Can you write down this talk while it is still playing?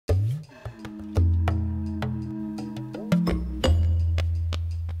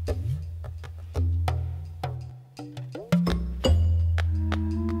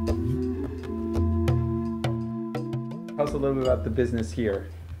us a little bit about the business here.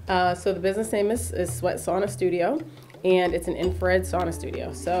 So the business name is Sweat Sauna Studio, and it's an infrared sauna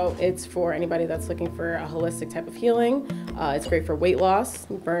studio. So it's for anybody that's looking for a holistic type of healing. It's great for weight loss.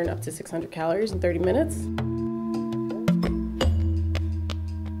 You burn up to 600 calories in 30 minutes.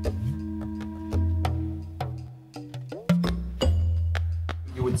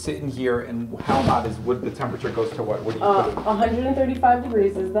 You would sit in here, and how hot would the temperature goes to what? What do you put it? 135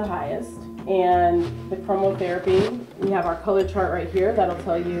 degrees is the highest. And the chromotherapy, we have our color chart right here that'll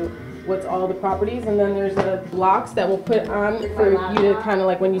tell you what's all the properties, and then there's the blocks that we'll put on for you to kind of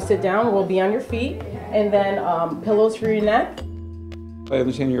like when you sit down, will be on your feet, and then pillows for your neck. I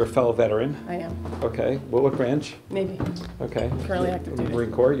understand you're a fellow veteran. I am. Okay. What branch? Navy. Okay. Currently active duty.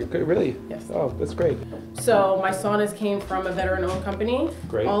 Marine Corps? You could really? Yes. Oh, that's great. So my saunas came from a veteran-owned company.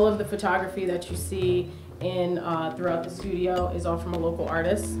 Great. All of the photography that you see in throughout the studio is all from a local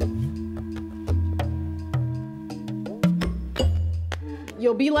artist.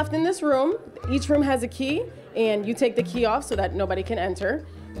 You'll be left in this room. Each room has a key, and you take the key off so that nobody can enter.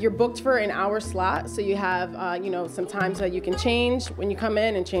 You're booked for an hour slot, so you have some times that you can change when you come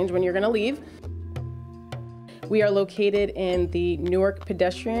in and change when you're gonna leave. We are located in the Newark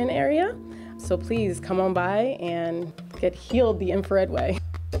pedestrian area, so please come on by and get healed the infrared way.